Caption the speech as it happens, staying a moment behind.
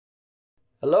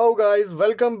Hello guys,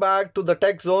 welcome back to the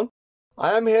Tech Zone.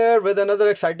 I am here with another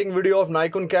exciting video of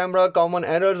Nikon camera, common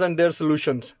errors and their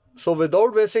solutions. So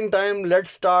without wasting time, let's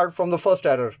start from the first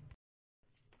error.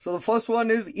 So the first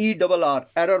one is ERR,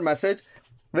 error message,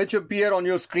 which appear on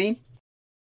your screen.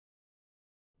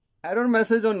 Error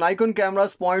message on Nikon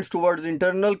cameras points towards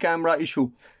internal camera issue.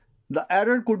 The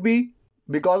error could be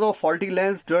because of faulty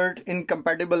lens, dirt,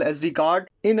 incompatible SD card,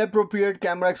 inappropriate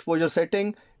camera exposure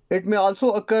setting. It may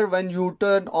also occur when you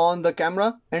turn on the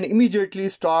camera and immediately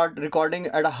start recording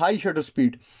at a high shutter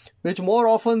speed, which more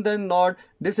often than not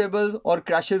disables or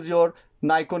crashes your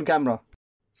Nikon camera.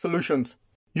 Solutions.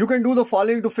 You can do the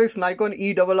following to fix Nikon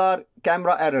ERR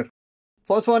camera error.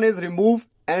 First one is remove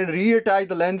and reattach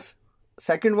the lens.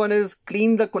 Second one is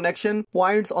clean the connection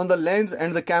points on the lens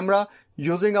and the camera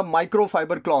using a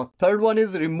microfiber cloth. Third one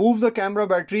is remove the camera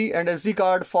battery and SD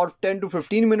card for 10 to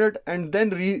 15 minutes and then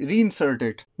reinsert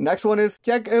it. Next one is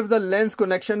check if the lens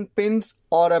connection pins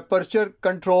or aperture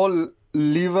control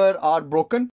lever are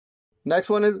broken. Next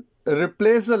one is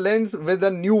replace the lens with a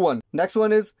new one. Next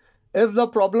one is if the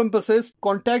problem persists,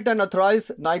 contact an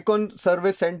authorized Nikon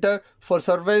service center for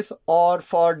service or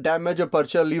for damaged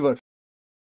aperture lever.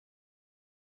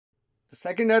 The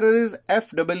second error is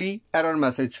FEE error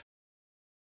message.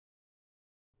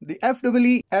 The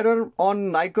FEE error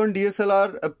on Nikon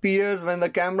DSLR appears when the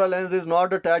camera lens is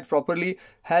not attached properly,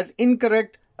 has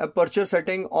incorrect aperture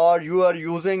setting, or you are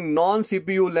using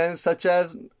non-CPU lens such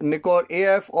as Nikon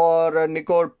AF or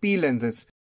Nikon P lenses.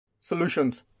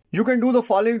 Solutions. You can do the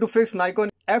following to fix Nikon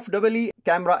FEE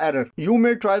camera error. You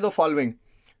may try the following.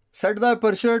 Set the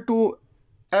aperture to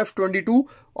f22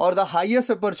 or the highest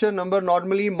aperture number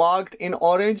normally marked in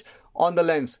orange on the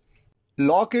lens.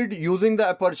 Lock it using the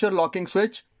aperture locking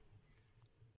switch.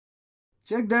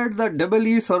 Check that the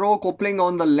EE servo coupling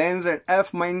on the lens and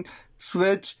F-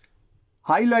 switch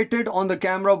highlighted on the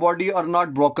camera body are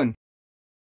not broken.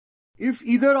 If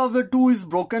either of the two is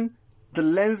broken, the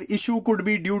lens issue could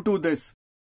be due to this.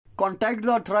 Contact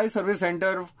the authorized service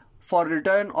center for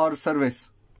return or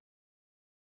service.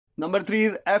 Number 3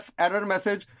 is F error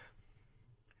message.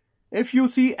 If you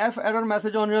see F error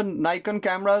message on your Nikon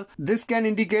cameras, this can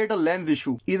indicate a lens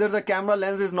issue. Either the camera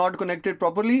lens is not connected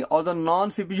properly or the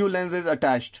non-CPU lens is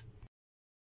attached.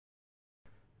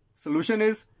 Solution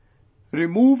is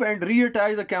remove and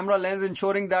reattach the camera lens,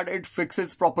 ensuring that it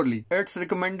fixes properly. It's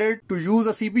recommended to use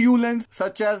a CPU lens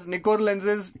such as Nikon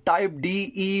lenses type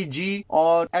D, E, G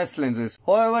or S lenses.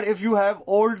 However, if you have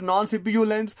old non-CPU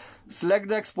lens, select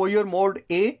the exposure mode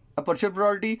A, aperture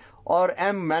priority, or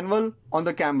M manual on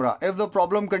the camera. If the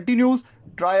problem continues,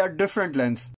 try a different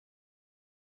lens.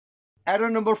 Error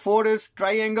number 4 is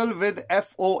triangle with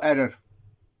FO error.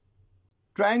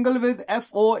 Triangle with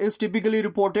FO is typically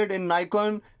reported in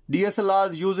Nikon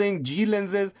DSLRs using G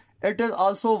lenses. It is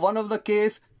also one of the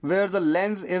cases where the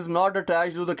lens is not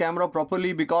attached to the camera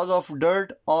properly because of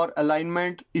dirt or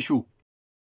alignment issue.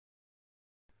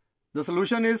 The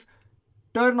solution is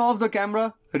turn off the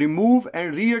camera, remove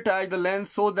and reattach the lens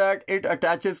so that it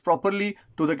attaches properly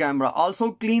to the camera.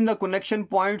 Also clean the connection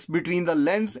points between the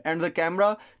lens and the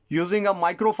camera using a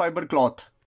microfiber cloth.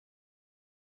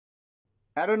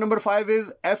 Error number 5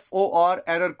 is FOR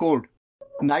error code.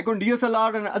 Nikon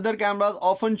DSLR and other cameras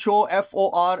often show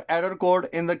FOR error code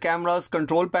in the camera's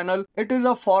control panel. It is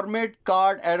a format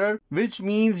card error, which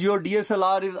means your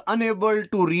DSLR is unable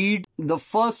to read the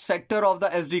first sector of the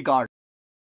SD card.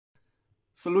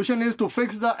 Solution is to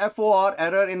fix the FOR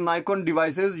error in Nikon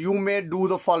devices. You may do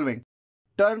the following.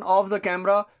 Turn off the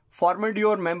camera, format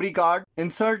your memory card,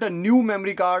 insert a new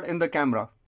memory card in the camera.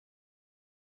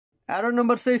 Error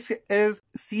number 6 is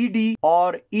CD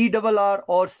or ERR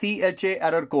or CHA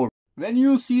error code. When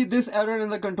you see this error in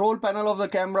the control panel of the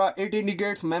camera, it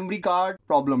indicates memory card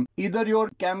problem. Either your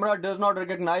camera does not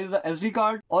recognize the SD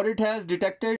card or it has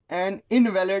detected an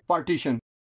invalid partition.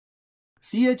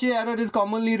 CHA error is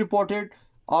commonly reported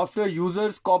after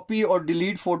users copy or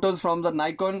delete photos from the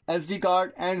Nikon SD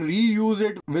card and reuse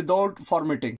it without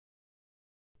formatting.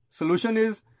 Solution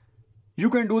is you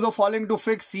can do the following to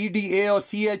fix CDA or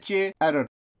CHA error.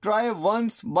 Try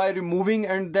once by removing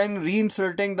and then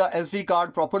reinserting the SD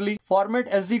card properly. Format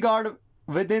SD card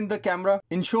within the camera.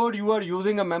 Ensure you are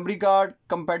using a memory card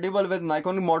compatible with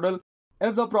Nikon model.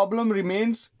 If the problem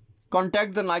remains,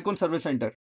 contact the Nikon service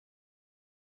center.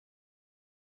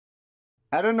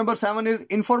 Error number 7 is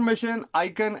information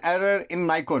icon error in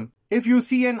Nikon. If you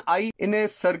see an eye in a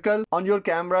circle on your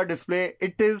camera display,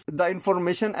 it is the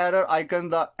information error icon.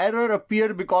 The error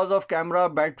appears because of camera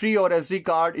battery or SD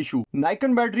card issue.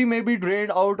 Nikon battery may be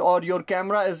drained out or your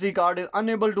camera SD card is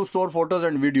unable to store photos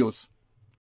and videos.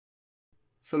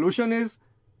 Solution is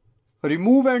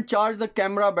Remove and charge the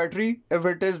camera battery if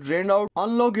it is drained out.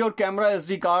 Unlock your camera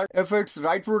SD card if it's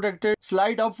write protected.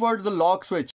 Slide upward the lock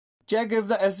switch. Check if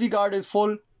the SD card is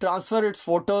full. Transfer its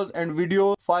photos and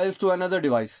video files to another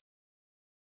device.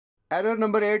 Error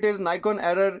number 8 is Nikon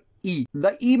Error E.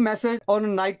 The E message on a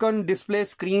Nikon display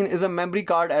screen is a memory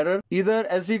card error. Either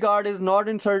SD card is not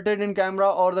inserted in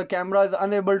camera or the camera is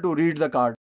unable to read the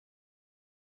card.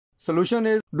 Solution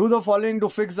is, do the following to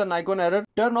fix the Nikon error.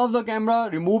 Turn off the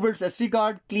camera, remove its SD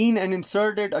card, clean and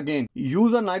insert it again.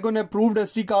 Use a Nikon approved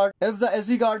SD card. If the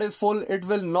SD card is full, it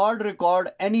will not record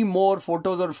any more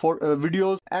photos or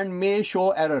videos and may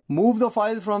show error. Move the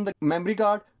files from the memory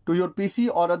card to your PC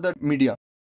or other media.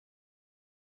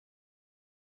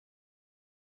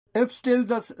 If still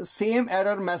the same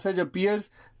error message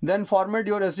appears, then format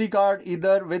your SD card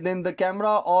either within the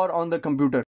camera or on the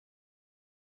computer.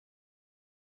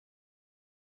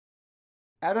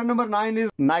 Error number 9 is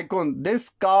Nikon This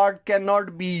card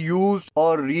cannot be used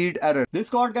or read error. This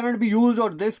card cannot be used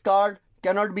or this card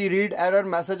cannot be read error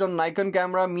message on Nikon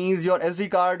camera means your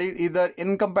SD card is either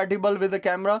incompatible with the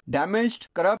camera, damaged,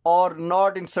 corrupt or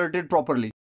not inserted properly.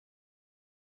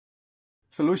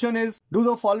 Solution is, do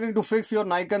the following to fix your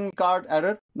Nikon card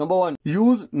error. Number 1.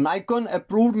 Use Nikon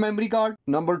approved memory card.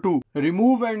 Number 2.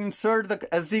 Remove and insert the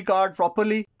SD card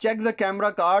properly. Check the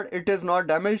camera card, it is not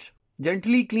damaged.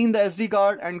 Gently clean the SD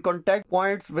card and contact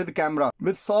points with camera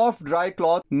with soft dry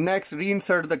cloth. Next,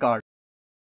 reinsert the card.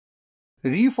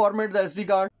 Reformat the SD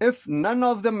card. If none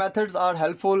of the methods are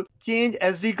helpful, change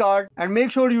SD card and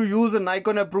make sure you use a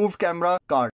Nikon approved camera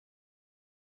card.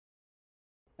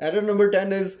 Error number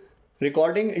 10 is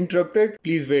recording interrupted,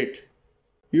 please wait.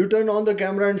 You turn on the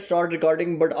camera and start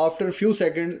recording, but after a few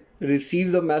seconds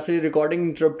receive the message recording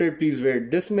interrupted, please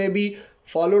wait. This may be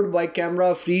followed by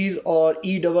camera freeze or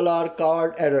ERR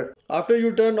card error. After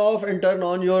you turn off and turn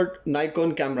on your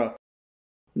Nikon camera.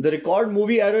 The record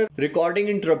movie error, recording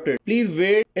interrupted, please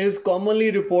wait, is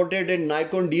commonly reported in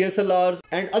Nikon DSLRs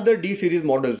and other D series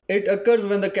models. It occurs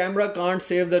when the camera can't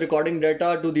save the recording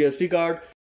data to the SD card.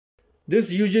 This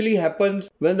usually happens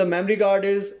when the memory card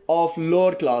is of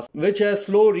lower class, which has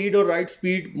slow read or write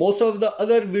speed. Most of the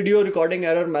other video recording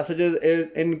error messages is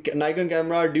in Nikon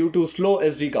camera due to slow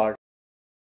SD card.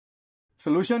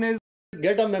 Solution is,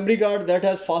 get a memory card that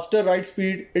has faster write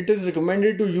speed. It is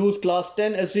recommended to use class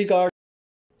 10 SD card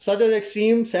such as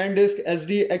Extreme, SanDisk,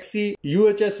 SD, XC,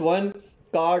 UHS-1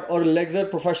 card or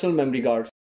Lexer professional memory cards.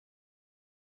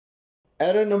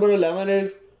 Error number 11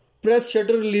 is press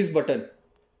shutter release button.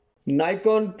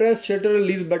 Nikon press shutter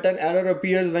release button error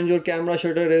appears when your camera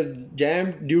shutter is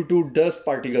jammed due to dust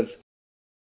particles.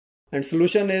 And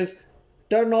solution is,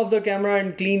 turn off the camera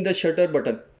and clean the shutter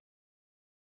button.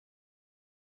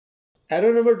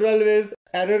 Error number 12 is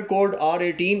error code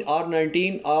R18,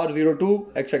 R19,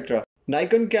 R02, etc.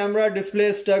 Nikon camera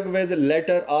display stuck with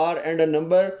letter R and a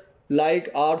number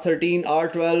like R13,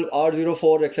 R12,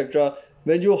 R04, etc.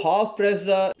 When you half press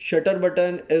the shutter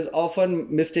button is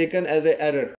often mistaken as an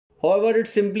error. However, it's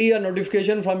simply a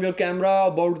notification from your camera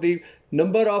about the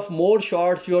number of more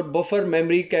shots your buffer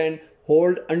memory can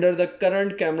hold under the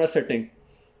current camera setting.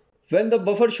 When the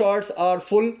buffer shots are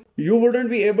full, you wouldn't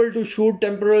be able to shoot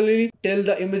temporarily till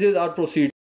the images are proceed.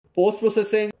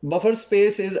 Post-processing, buffer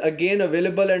space is again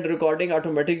available and recording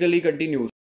automatically continues.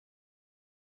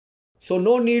 So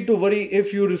no need to worry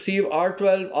if you receive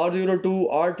R12, R02,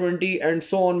 R20 and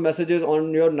so on messages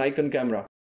on your Nikon camera.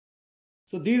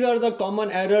 So these are the common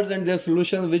errors and their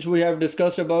solutions which we have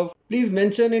discussed above. Please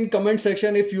mention in comment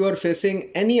section if you are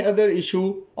facing any other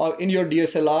issue in your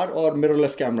DSLR or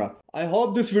mirrorless camera. I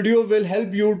hope this video will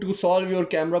help you to solve your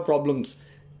camera problems.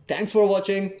 Thanks for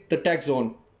watching the Tech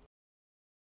Zone.